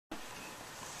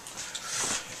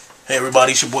Hey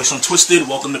everybody, it's your boy Sontwisted.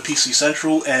 Welcome to PC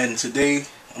Central, and today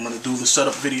I'm going to do the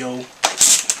setup video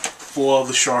for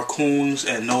the sharkoons.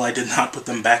 And no, I did not put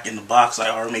them back in the box. I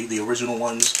already made the original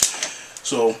ones.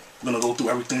 So I'm going to go through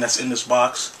everything that's in this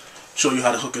box, show you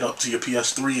how to hook it up to your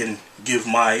PS3, and give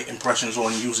my impressions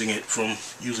on using it from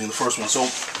using the first one. So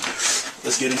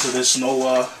let's get into this.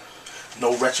 No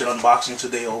wretched unboxing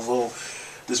today, although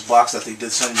this box that they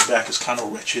did send me back is kind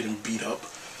of wretched and beat up.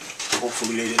 So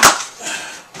hopefully they didn't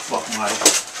fuck my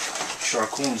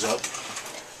sharkoons up.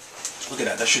 Look at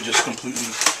that. That shit just completely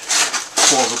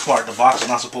falls apart. The box is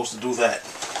not supposed to do that.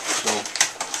 So,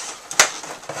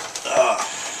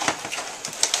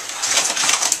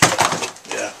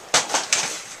 yeah.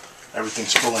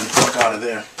 Everything's pulling the fuck out of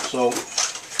there. So,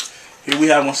 here we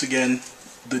have once again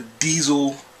the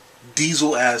diesel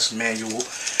ass manual.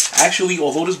 Actually,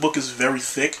 although this book is very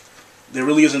thick, there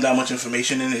really isn't that much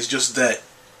information in it. It's just that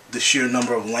the sheer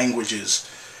number of languages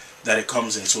that it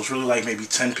comes in. So it's really like maybe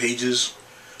 10 pages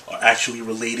are actually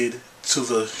related to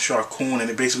the sharkoon, and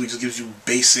it basically just gives you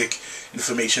basic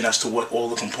information as to what all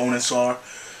the components are.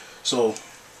 So,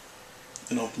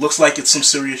 you know, looks like it's some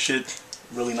serious shit.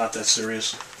 Really not that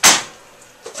serious.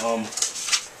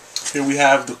 Here we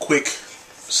have the quick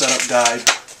setup guide.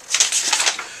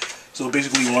 So it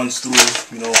basically runs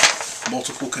through, you know,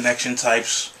 multiple connection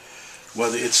types,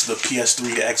 whether it's the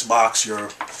PS3, the Xbox,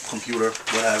 your computer,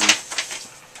 what have you,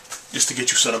 just to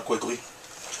get you set up quickly.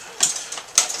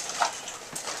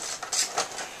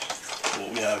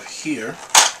 What we have here,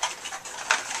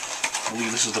 I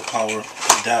believe this is the power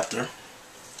adapter.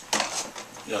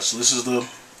 Yeah, so this is the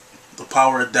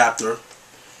power adapter.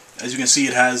 As you can see,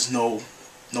 it has no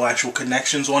actual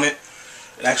connections on it.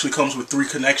 It actually comes with 3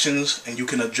 connections, and you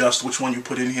can adjust which one you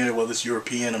put in here, whether it's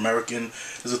European, American.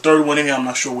 There's a third one in here. I'm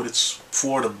not sure what it's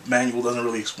for. The manual doesn't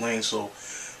really explain, so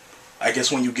I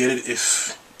guess when you get it,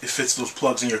 if it fits those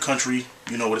plugs in your country,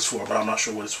 you know what it's for, but I'm not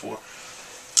sure what it's for.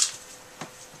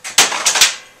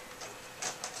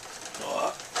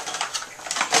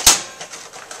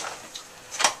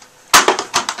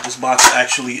 This box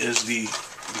actually is the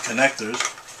connectors.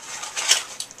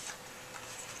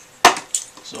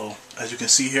 So, as you can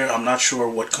see here, I'm not sure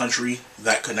what country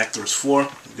that connector is for.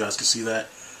 You guys can see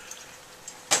that.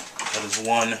 That is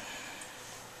one.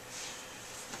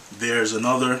 There's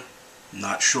another.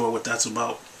 Not sure what that's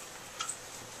about.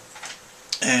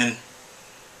 And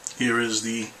here is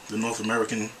the North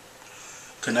American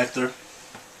connector.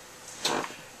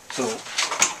 So,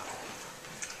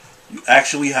 you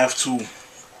actually have to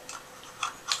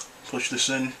push this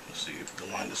in. Let's see if we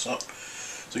can line this up.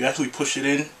 So you actually push it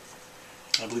in.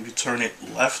 I believe you turn it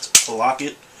left to lock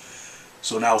it.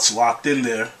 So now it's locked in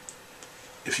there.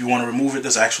 If you want to remove it,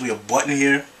 there's actually a button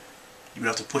here. You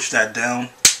have to push that down,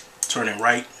 turn it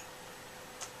right.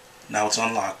 Now it's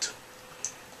unlocked,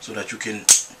 so that you can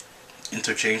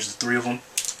interchange the 3 of them.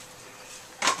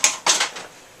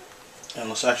 And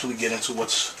let's actually get into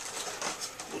what's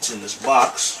in this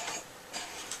box.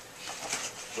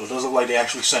 So it does look like they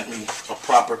actually sent me a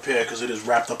proper pair, because it is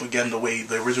wrapped up again the way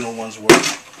the original ones were.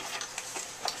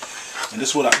 And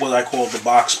this is what I called the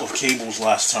box of cables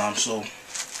last time, so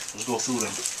let's go through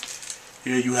them.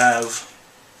 Here you have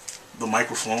the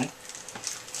microphone,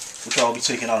 which I'll be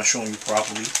taking out and showing you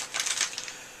properly.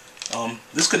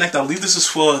 This connector, I believe this is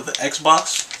for the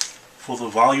Xbox, for the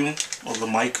volume of the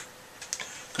mic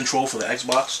control for the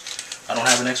Xbox. I don't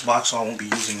have an Xbox, so I won't be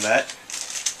using that.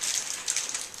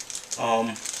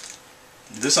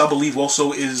 This, I believe,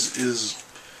 also is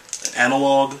an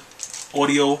analog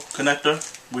audio connector,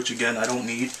 which again I don't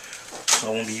need, so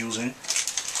I won't be using.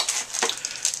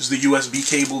 This is the USB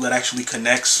cable that actually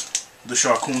connects the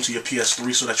sharkoon to your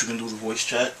PS3 so that you can do the voice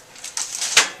chat.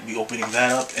 I'll be opening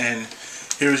that up, and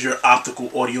here's your optical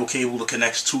audio cable that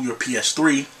connects to your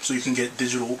PS3 so you can get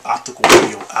digital optical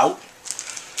audio out.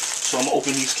 So I'm gonna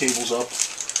open these cables up,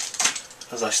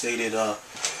 as I stated, and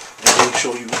really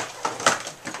show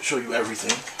you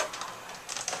everything.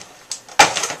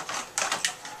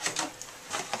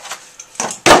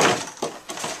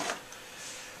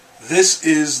 This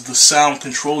is the sound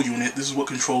control unit. This is what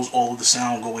controls all of the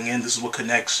sound going in. This is what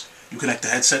connects. You connect the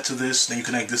headset to this, then you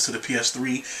connect this to the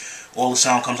PS3. All the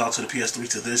sound comes out to the PS3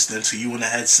 to this, then to you in the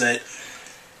headset.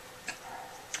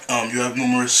 You have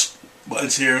numerous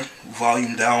buttons here.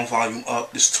 Volume down, volume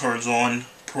up. This turns on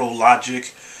Pro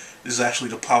Logic. This is actually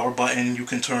the power button. You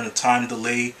can turn the time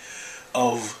delay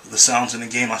of the sounds in the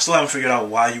game. I still haven't figured out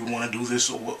why you would want to do this,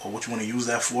 or what you want to use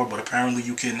that for, but apparently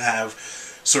you can have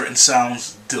certain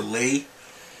sounds delay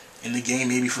in the game,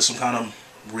 maybe for some kind of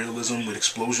realism with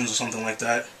explosions or something like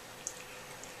that.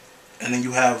 And then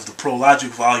you have the Pro Logic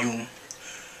volume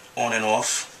on and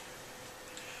off.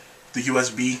 The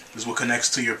USB is what connects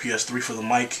to your PS3 for the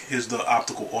mic. Here's the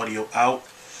optical audio out.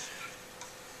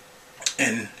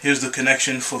 And here's the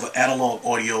connection for the analog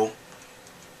audio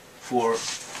for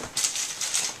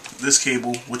this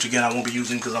cable, which again I won't be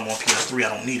using because I'm on PS3, I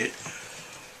don't need it.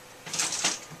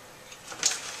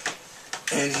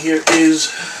 And here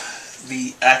is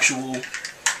the actual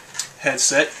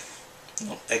headset,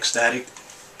 xtatic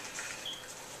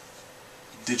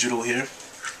digital here.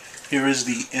 Here is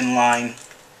the inline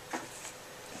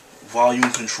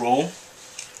volume control.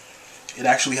 It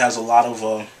actually has a lot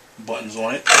of buttons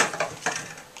on it.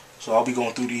 So I'll be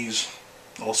going through these.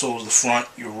 Also is the front,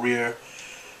 your rear,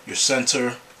 your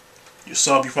center, your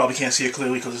sub. You probably can't see it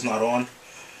clearly because it's not on.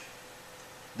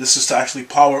 This is to actually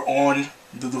power on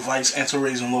the device and to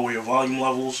raise and lower your volume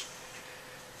levels.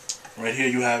 Right here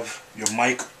you have your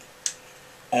mic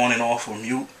on and off or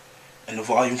mute, and the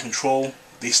volume control.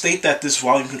 They state that this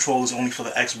volume control is only for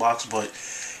the Xbox, but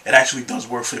it actually does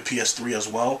work for the PS3 as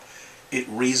well. It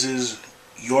raises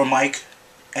your mic,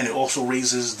 and it also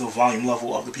raises the volume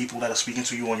level of the people that are speaking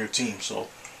to you on your team. So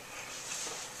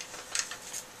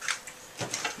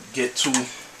get to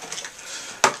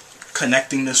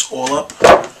connecting this all up.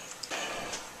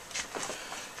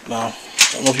 Now,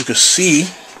 I don't know if you can see,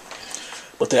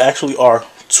 but there actually are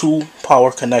two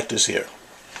power connectors here.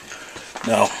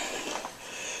 Now,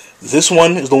 this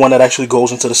one is the one that actually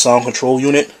goes into the sound control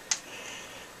unit.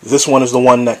 This one is the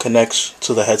one that connects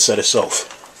to the headset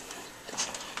itself.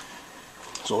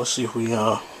 So let's see if we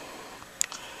zoom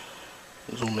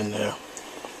in there.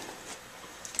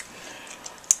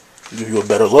 Give you a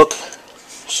better look.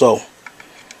 So,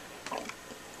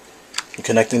 I'm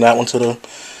connecting that one to the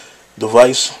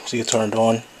device. See it turned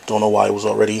on. Don't know why it was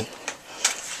already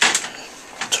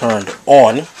turned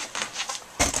on.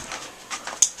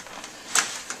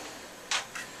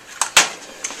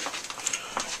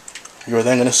 You're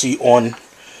then going to see on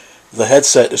the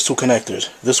headset there's two connectors.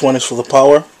 This one is for the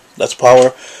power. That's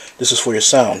power. This is for your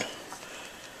sound.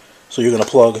 So you're going to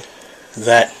plug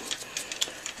that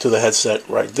to the headset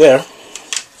right there.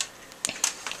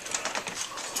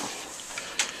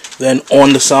 Then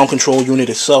on the sound control unit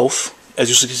itself, as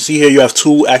you can see here, you have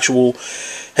two actual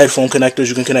headphone connectors.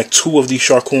 You can connect two of these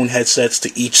Sharkoon headsets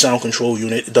to each sound control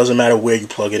unit. It doesn't matter where you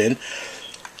plug it in.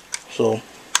 So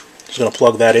just going to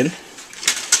plug that in.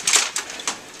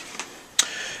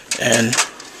 And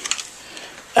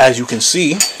as you can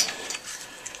see,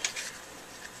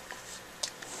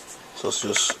 so let's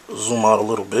just zoom out a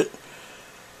little bit.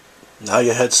 Now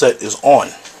your headset is on.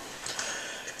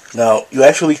 Now you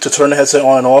actually, to turn the headset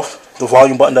on and off, the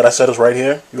volume button that I said is right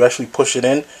here. You actually push it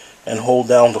in and hold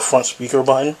down the front speaker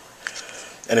button,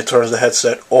 and it turns the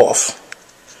headset off.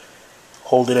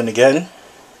 Hold it in again,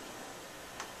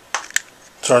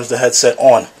 turns the headset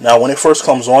on. Now when it first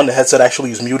comes on, the headset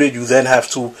actually is muted. You then have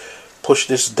to push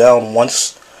this down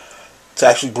once to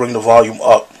actually bring the volume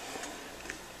up.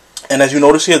 And as you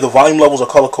notice here, the volume levels are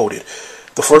color coded.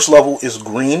 The first level is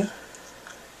green.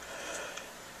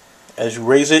 As you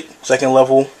raise it, second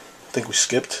level, I think we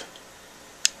skipped.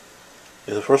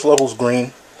 Yeah, the first level is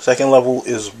green, second level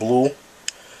is blue,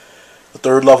 the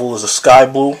third level is a sky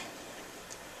blue.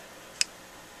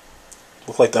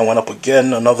 Looks like that went up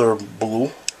again, another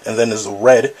blue, and then there's the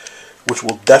red, which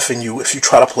will deafen you if you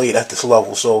try to play it at this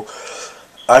level. So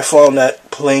I found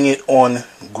that playing it on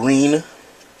green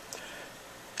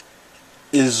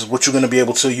is what you're going to be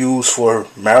able to use for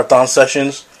marathon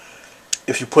sessions.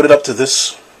 If you put it up to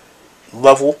this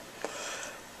level,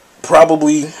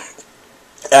 probably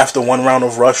after one round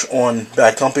of Rush on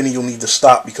Bad Company, you'll need to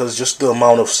stop, because just the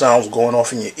amount of sounds going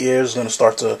off in your ears is going to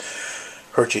start to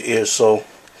hurt your ears. So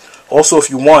also, if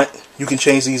you want, you can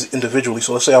change these individually.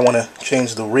 So let's say I want to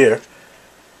change the rear.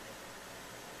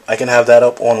 I can have that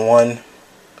up on one.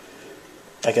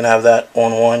 I can have that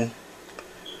on one.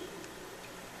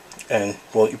 And,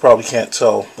 well, you probably can't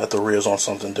tell that the rear is on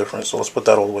something different. So let's put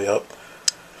that all the way up.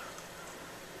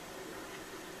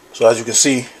 So as you can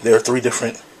see, there are three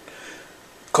different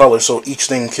colors. So each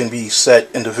thing can be set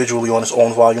individually on its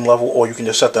own volume level, or you can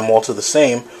just set them all to the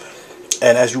same.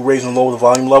 And as you raise and lower the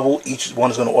volume level, each one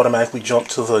is going to automatically jump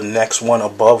to the next one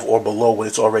above or below what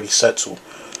it's already set to.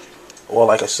 Or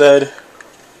like I said,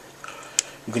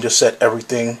 you can just set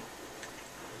everything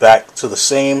back to the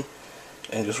same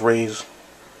and just raise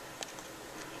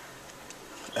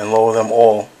and lower them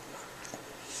all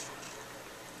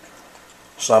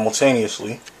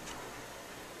simultaneously.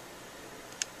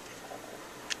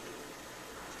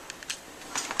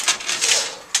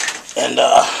 And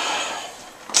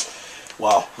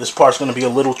wow, this part's going to be a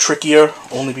little trickier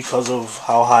only because of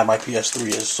how high my PS3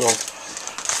 is. So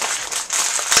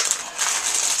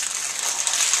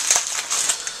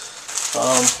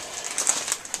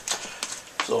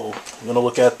I'm going to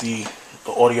look at the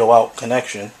audio out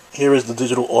connection. Here is the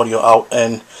digital audio out,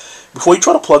 and before you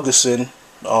try to plug this in,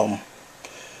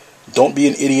 don't be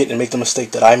an idiot and make the mistake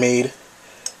that I made.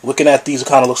 Looking at these, it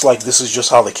kind of looks like this is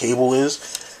just how the cable is,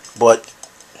 but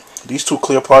these two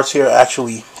clear parts here are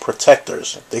actually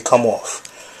protectors. They come off.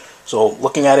 So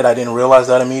looking at it, I didn't realize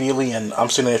that immediately, and I'm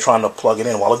sitting there trying to plug it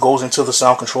in. While it goes into the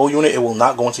sound control unit, it will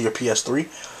not go into your PS3.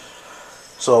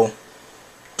 So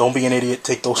don't be an idiot.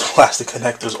 Take those plastic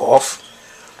connectors off.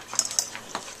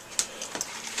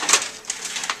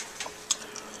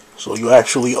 So you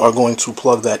actually are going to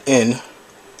plug that in.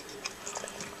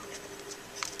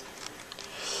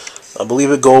 I believe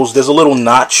it goes, there's a little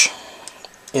notch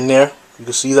in there. You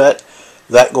can see that.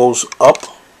 That goes up,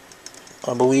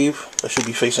 I believe. That should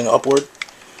be facing upward.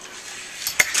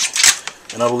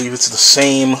 And I believe it's the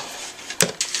same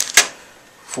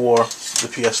for the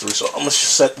PS3. So I'm going to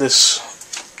set this.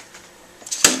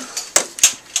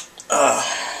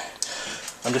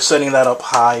 I'm just setting that up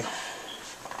high.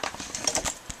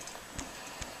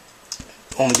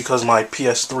 Only because my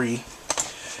PS3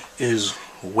 is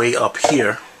way up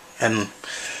here and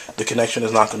the connection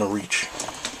is not going to reach.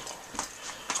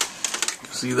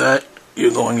 See that?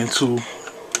 You're going into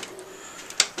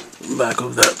the back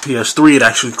of that PS3. It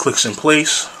actually clicks in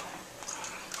place.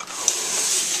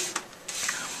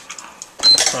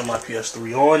 Turn my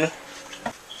PS3 on.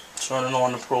 Turning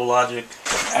on the Pro Logic.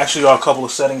 Actually, there are a couple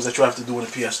of settings that you have to do in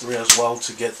the PS3 as well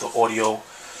to get the audio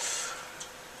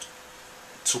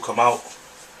to come out.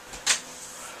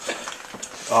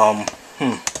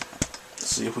 Let's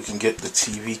see if we can get the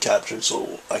TV captured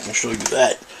so I can show you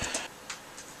that.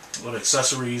 Go to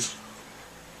accessories,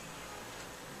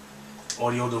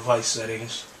 audio device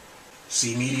settings,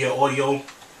 see media audio,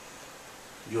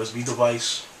 USB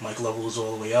device, mic level is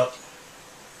all the way up.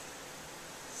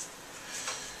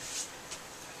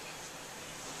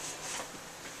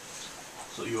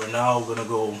 So you are now going to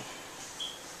go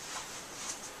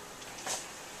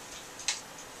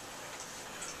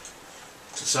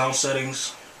to sound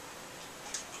settings,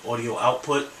 audio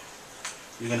output.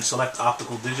 You're going to select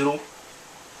optical digital,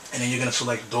 and then you're going to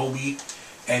select Dolby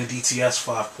and DTS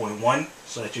 5.1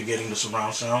 so that you're getting the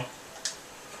surround sound.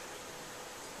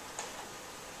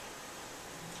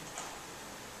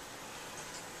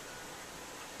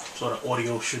 So the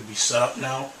audio should be set up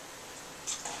now.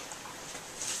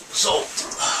 So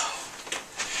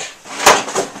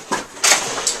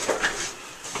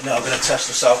now I'm going to test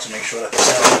this out to make sure that the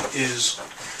sound is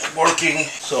working.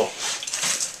 So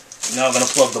now I'm going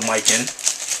to plug the mic in.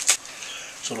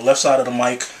 So the left side of the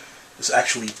mic, this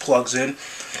actually plugs in.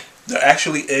 There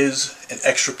actually is an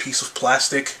extra piece of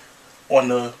plastic on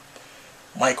the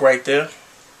mic right there.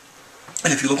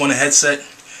 And if you look on the headset,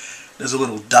 there's a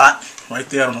little dot right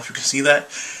there. I don't know if you can see that.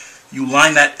 You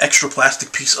line that extra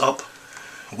plastic piece up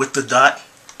with the dot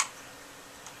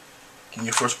when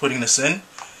you're first putting this in,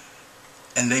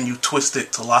 and then you twist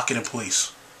it to lock it in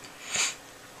place.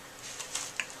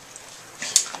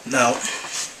 Now,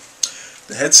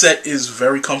 the headset is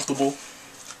very comfortable.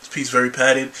 This piece is very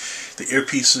padded. The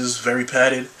earpiece is very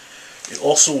padded. It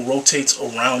also rotates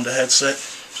around the headset,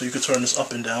 so you can turn this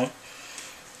up and down.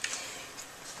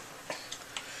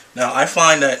 Now, I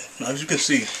find that, as you can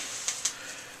see,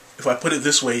 if I put it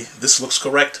this way, this looks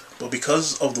correct, but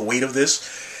because of the weight of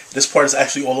this part is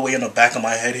actually all the way in the back of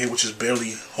my head here, which is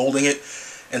barely holding it.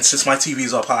 And since my TV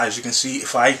is up high, as you can see,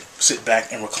 if I sit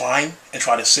back and recline and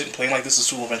try to sit and play like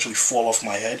this will eventually fall off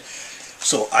my head.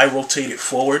 So I rotate it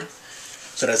forward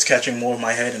so that it's catching more of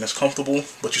my head and it's comfortable,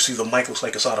 but you see the mic looks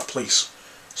like it's out of place.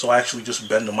 So I actually just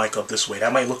bend the mic up this way.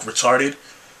 That might look retarded,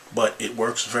 but it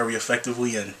works very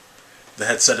effectively, and the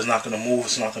headset is not going to move,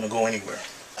 it's not going to go anywhere.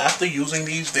 After using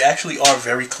these, they actually are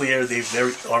very clear, they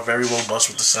are very robust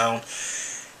with the sound.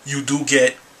 You do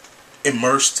get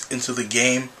immersed into the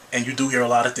game, and you do hear a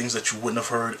lot of things that you wouldn't have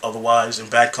heard otherwise. In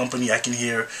Bad Company, I can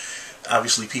hear,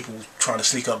 obviously, people trying to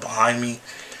sneak up behind me.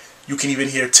 You can even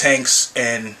hear tanks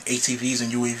and ATVs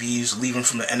and UAVs leaving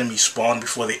from the enemy spawn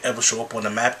before they ever show up on the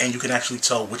map, and you can actually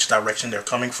tell which direction they're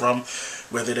coming from,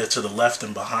 whether they're to the left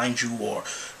and behind you or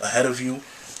ahead of you.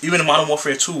 Even in Modern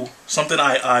Warfare 2, something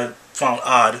I found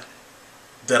odd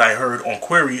that I heard on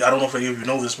Query, I don't know if any of you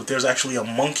know this, but there's actually a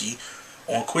monkey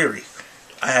on Query.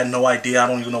 I had no idea. I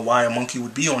don't even know why a monkey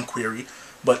would be on Query,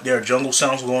 but there are jungle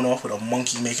sounds going off with a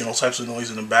monkey making all types of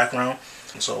noise in the background.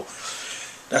 And so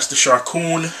that's the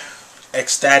Sharkoon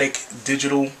xtatic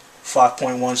digital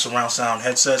 5.1 surround sound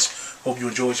headsets. Hope you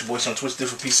enjoyed. Your boy Sontwisted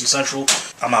for PC Central.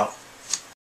 I'm out.